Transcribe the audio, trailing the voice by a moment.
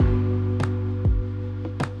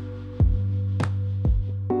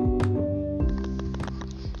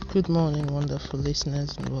Good morning, wonderful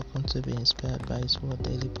listeners, and welcome to Be Inspired by His Word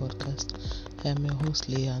Daily Podcast. I am your host,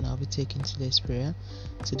 Leah, and I'll be taking today's prayer.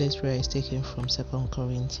 Today's prayer is taken from 2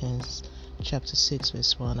 Corinthians chapter 6,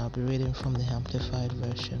 verse 1. I'll be reading from the Amplified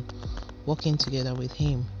Version. Working together with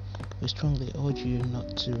Him, we strongly urge you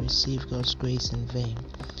not to receive God's grace in vain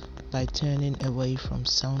by turning away from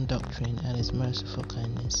sound doctrine and His merciful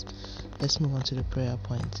kindness. Let's move on to the prayer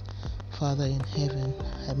point. Father in heaven,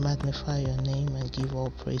 I magnify your name and give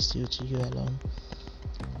all praise to you alone.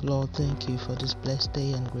 Lord, thank you for this blessed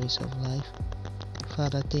day and grace of life.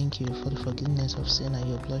 Father, thank you for the forgiveness of sin and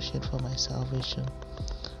your blood shed for my salvation.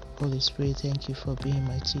 Holy Spirit, thank you for being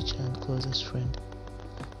my teacher and closest friend.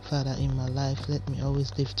 Father, in my life, let me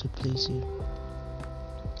always live to please you.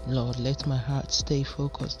 Lord, let my heart stay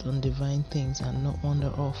focused on divine things and not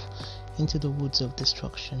wander off into the woods of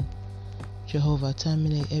destruction. Jehovah,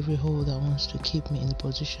 terminate every hold that wants to keep me in the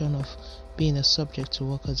position of being a subject to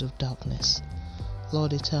workers of darkness.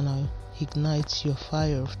 Lord Eternal, ignite your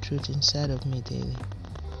fire of truth inside of me daily.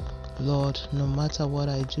 Lord, no matter what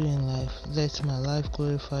I do in life, let my life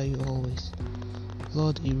glorify you always.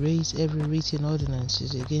 Lord, erase every written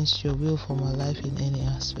ordinances against your will for my life in any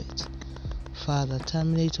aspect. Father,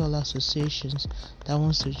 terminate all associations that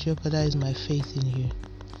wants to jeopardize my faith in you.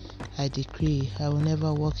 I decree I will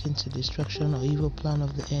never walk into destruction or evil plan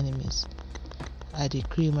of the enemies. I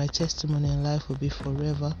decree my testimony in life will be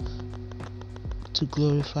forever to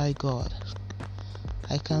glorify God.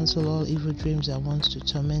 I cancel all evil dreams that want to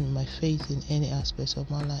torment my faith in any aspect of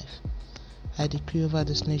my life. I decree over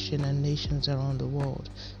this nation and nations around the world,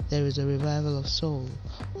 there is a revival of soul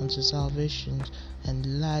unto salvation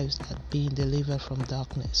and lives are being delivered from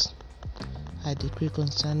darkness. I decree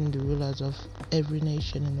concerning the rulers of every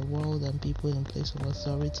nation in the world and people in place of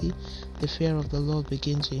authority, the fear of the Lord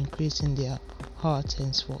begin to increase in their hearts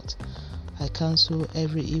henceforth. I cancel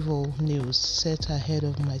every evil news set ahead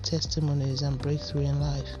of my testimonies and breakthrough in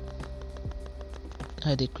life.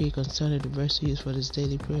 I decree concerning the verse used for this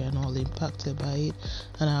daily prayer and all impacted by it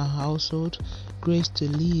and our household, grace to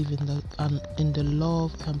live in the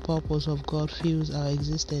love and purpose of God fills our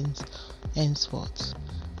existence henceforth.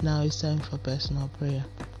 Now it's time for personal prayer.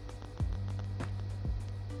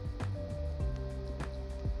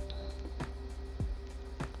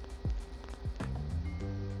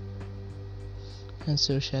 And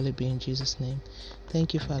so shall it be in Jesus' name.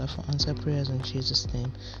 Thank you, Father, for answer prayers in Jesus'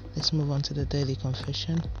 name. Let's move on to the daily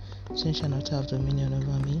confession. Sin shall not have dominion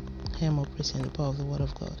over me. I am operating in the power of the Word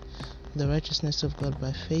of God, the righteousness of God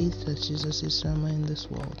by faith that Jesus is Rama in this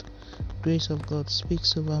world. Grace of God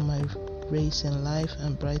speaks over my race in life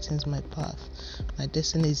and brightens my path. My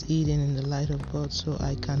destiny is hidden in the light of God, so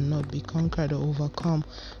I cannot be conquered or overcome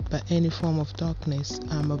by any form of darkness.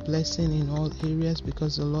 I am a blessing in all areas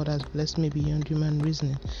because the Lord has blessed me beyond human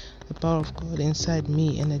reasoning. The power of God inside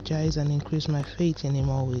me energize and increase my faith in Him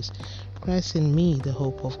always. Christ in me, the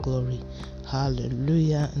hope of glory.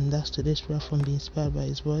 Hallelujah. And that's today's prayer from Be Inspired by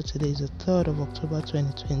His Word. Today is the 3rd of October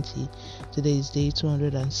 2020. Today is day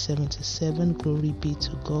 277. Glory be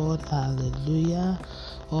to God. Hallelujah.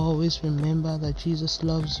 Always remember that Jesus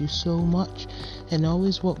loves you so much, and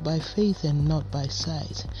always walk by faith and not by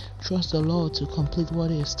sight. Trust the Lord to complete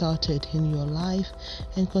what He has started in your life,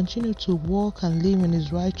 and continue to walk and live in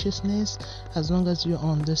His righteousness as long as you're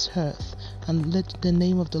on this earth, and let the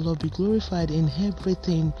name of the Lord be glorified in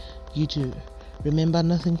everything you do. Remember,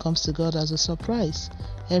 nothing comes to God as a surprise.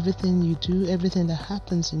 Everything you do, everything that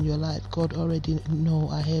happens in your life, God already know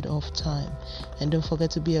ahead of time. And don't forget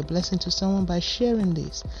to be a blessing to someone by sharing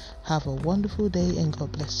this. Have a wonderful day and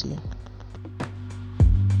God bless you.